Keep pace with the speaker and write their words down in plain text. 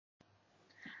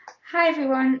Hi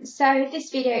everyone, so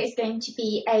this video is going to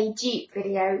be a dupe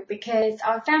video because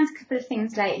I've found a couple of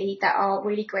things lately that are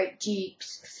really great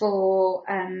dupes for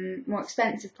more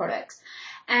expensive products,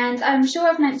 and I'm sure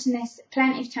I've mentioned this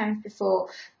plenty of times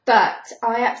before, but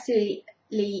I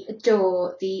absolutely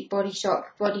adore the Body Shop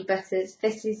body butters.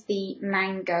 This is the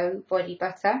mango body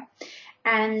butter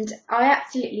and I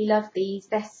absolutely love these.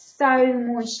 They're so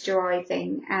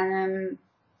moisturising and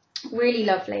really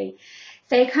lovely.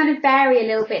 They kind of vary a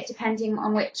little bit depending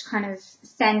on which kind of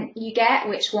scent you get,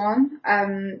 which one.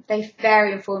 They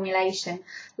vary in formulation.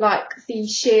 Like the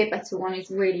shea butter one is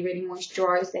really, really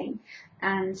moisturising,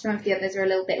 and some of the others are a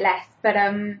little bit less. But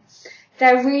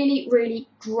they're really, really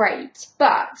great.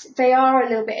 But they are a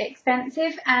little bit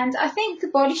expensive, and I think the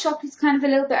Body Shop is kind of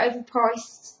a little bit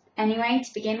overpriced anyway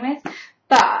to begin with.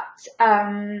 But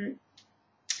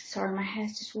sorry, my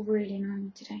hair's just really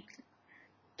annoying today.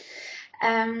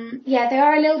 Yeah, they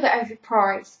are a little bit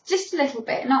overpriced, just a little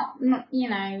bit. Not you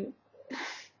know,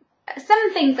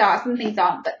 some things are, some things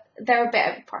aren't, but they're a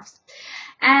bit overpriced.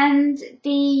 And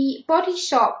the Body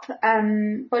Shop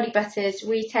body butters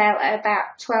retail at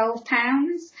about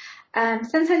 £12.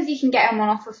 Sometimes you can get them on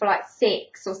offer for like £6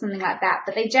 or something like that,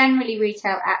 but they generally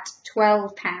retail at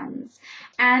 £12.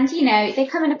 And you know, they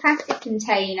come in a plastic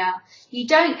container. You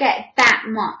don't get that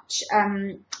much.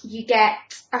 You get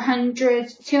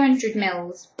 200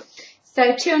 mils.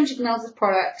 So 200 mils of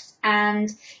products, and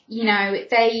you know,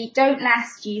 they don't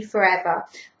last you forever,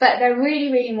 but they're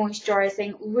really, really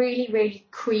moisturising, really, really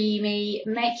creamy,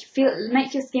 make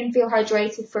your skin feel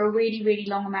hydrated for a really, really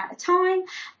long amount of time,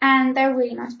 and they're a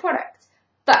really nice product.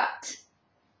 But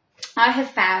I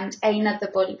have found another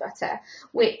body butter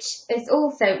which is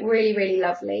also really, really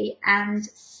lovely and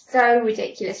so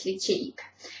ridiculously cheap,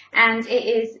 and it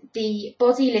is the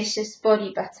lishuss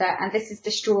body butter, and this is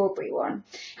the strawberry one.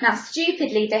 Now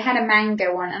stupidly they had a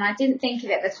mango one and I didn't think of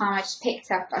it at the time. I just picked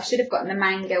up, I should have gotten the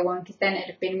mango one because then it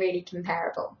would have been really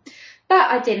comparable, but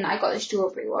I didn't. I got the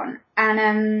strawberry one,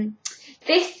 and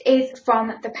this is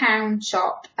from the Pound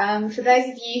Shop. For those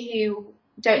of you who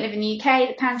don't live in the UK,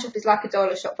 the Pound Shop is like a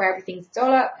dollar shop where everything's a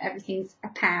dollar, everything's a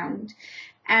pound.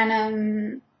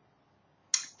 And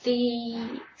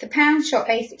the Pound Shop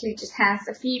basically just has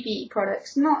a few beauty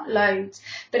products, not loads,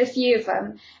 but a few of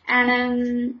them.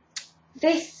 And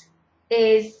this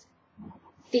is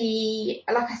the,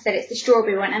 like I said, it's the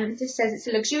strawberry one, and it just says it's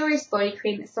a luxurious body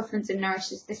cream that softens and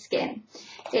nourishes the skin.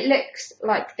 It looks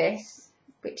like this,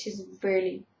 which is a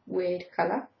really weird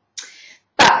colour.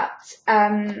 But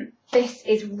this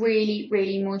is really,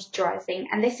 really moisturising,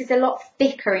 and this is a lot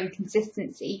thicker in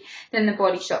consistency than the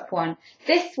Body Shop one.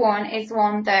 This one is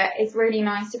one that is really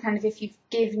nice to kind of, if you've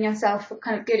given yourself a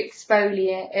kind of good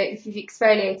exfoliate, if you've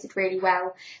exfoliated really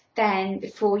well, then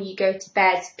before you go to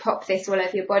bed, pop this all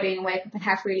over your body and wake up and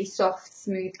have really soft,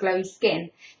 smooth, glowy skin.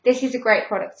 This is a great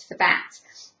product for that.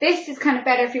 This is kind of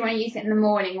better if you want to use it in the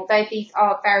morning, although these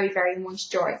are very, very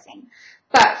moisturising.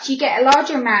 But you get a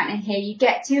larger amount in here. You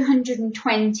get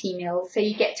 220 mils, so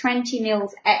you get 20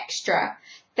 mils extra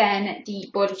than the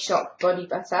Body Shop body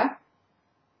butter.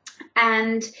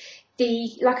 And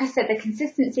like I said, the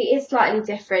consistency is slightly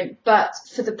different, but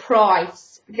for the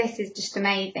price, this is just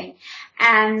amazing.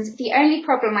 And the only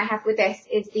problem I have with this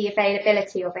is the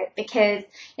availability of it, because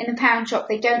in the Pound Shop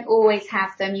they don't always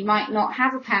have them. You might not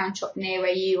have a Pound Shop near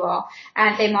where you are,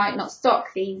 and they might not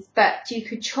stock these, but you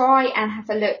could try and have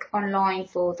a look online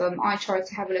for them. I tried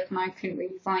to have a look and I couldn't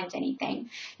really find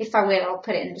anything. If I will, I'll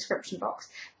put it in the description box.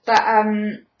 But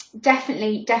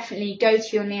definitely go to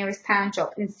your nearest Pound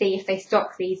Shop and see if they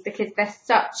stock these, because they're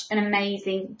such an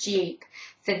amazing dupe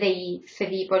for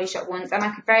the Body Shop ones, and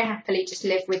I could very happily just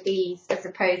live with these as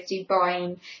opposed to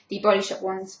buying the Body Shop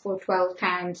ones for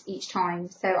 £12 each time.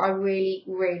 So I really,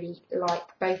 really like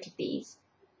both of these.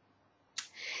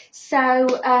 So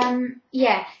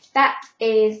yeah, that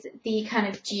is the kind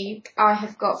of dupe I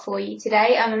have got for you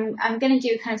today. I'm going to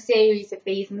do a kind of series of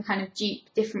these and kind of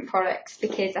dupe different products,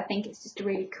 because I think it's just a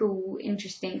really cool,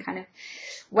 interesting kind of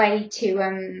way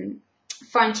to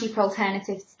find cheap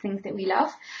alternatives to things that we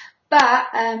love. But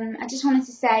I just wanted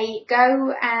to say,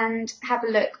 go and have a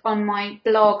look on my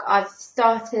blog. I've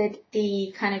started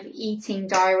the kind of eating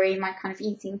diary, my kind of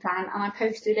eating plan, and I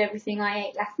posted everything I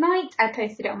ate last night. I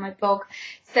posted it on my blog.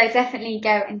 So definitely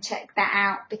go and check that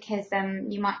out, because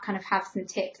you might kind of have some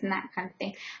tips and that kind of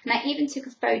thing. And I even took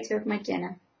a photo of my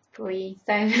dinner for you.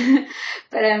 So,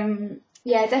 but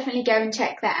yeah, definitely go and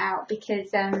check that out,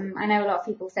 because I know a lot of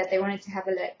people said they wanted to have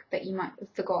a look, but you might have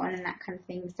forgotten and that kind of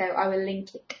thing. So I will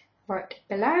link it right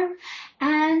below.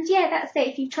 And yeah, that's it.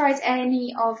 If you've tried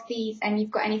any of these and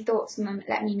you've got any thoughts on them,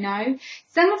 let me know.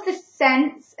 Some of the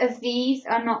scents of these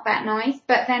are not that nice,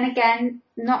 but then again,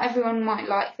 not everyone might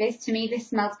like this. To me, this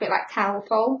smells a bit like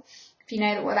Calpol. If you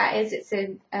know what that is, it's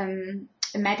a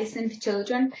medicine for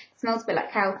children. It smells a bit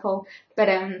like Calpol, but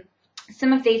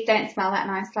some of these don't smell that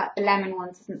nice, like the lemon one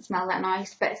doesn't smell that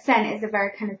nice, but scent is a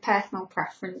very kind of personal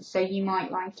preference, so you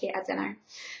might like it, I don't know.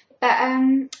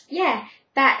 But yeah,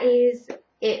 that is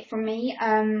it from me.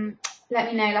 Let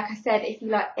me know, like I said, if you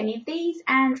like any of these,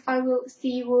 and I will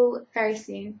see you all very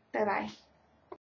soon. Bye bye.